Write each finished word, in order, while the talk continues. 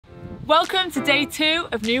Welcome to day 2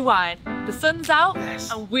 of New Wine. The sun's out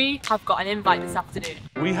and we have got an invite this afternoon.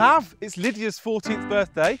 We have. It's Lydia's 14th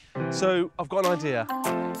birthday, so I've got an idea.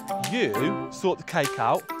 You sort the cake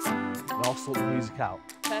out and I'll sort the music out.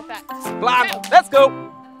 Perfect. Plan, let's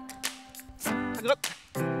go. Hang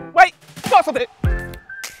on. Wait, got something.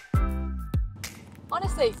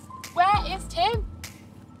 Honestly, where is Tim?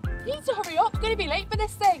 You need to hurry up, you're going to be late for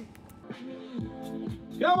this thing.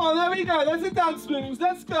 Come on, there we go. There's the dance moves.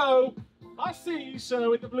 Let's go. I see you, sir,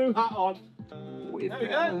 with the blue hat on. There we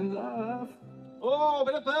go. Oh, a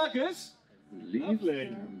bit of burgers.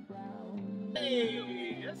 Lovely.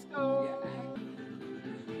 Hey, let's go.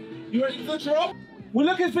 You ready for the drop? We're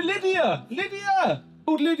looking for Lydia. Lydia.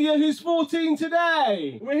 Old Lydia, who's 14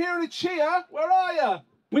 today. We're hearing a cheer. Where are you?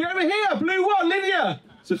 We're over here. Blue one, Lydia.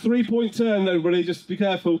 It's a 3-point turn, everybody. Just be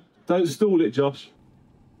careful. Don't stall it, Josh.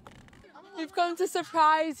 We've come to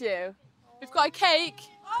surprise you. We've got a cake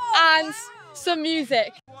and some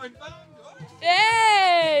music.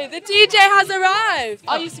 Yay! The DJ has arrived.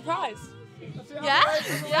 Are you surprised? Yeah?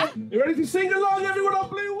 Yeah? You ready to sing along, everyone on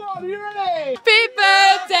Blue One? Are you ready? Happy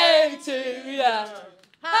birthday to ya.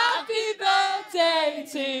 Happy birthday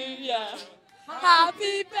to ya.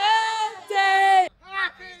 Happy birthday.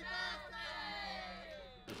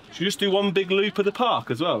 Should we just do one big loop of the park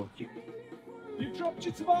as well? You dropped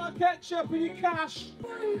your tomato ketchup and your cash.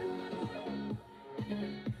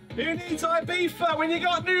 Who needs Ibiza when you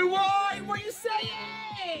got new wine? What are you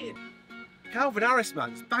saying? Calvin Harris,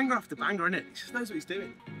 man, it's banger after banger, innit? He just knows what he's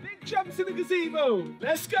doing. Big jumps in the gazebo.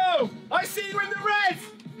 Let's go. I see you in the red.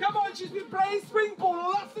 Come on, she's been playing swing ball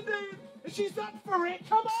all afternoon and she's up for it.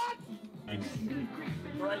 Come on.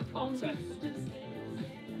 Great contest.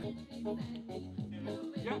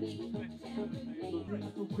 Yeah.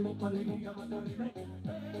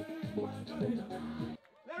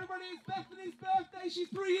 Everybody, it's Bethany's birthday. She's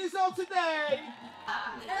 3 years old today.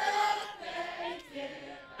 Happy birthday,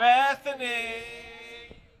 Bethany.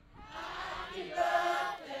 Happy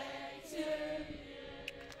birthday to you.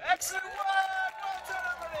 Excellent work. Well done,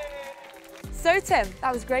 everybody. So Tim,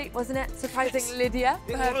 that was great, wasn't it? Surprising Lydia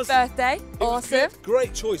for her birthday. Awesome.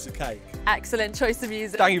 Great choice of cake. Excellent choice of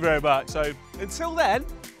music. Thank you very much. So until then,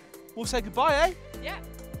 we'll say goodbye, eh? Yeah.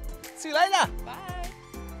 See you later. Bye.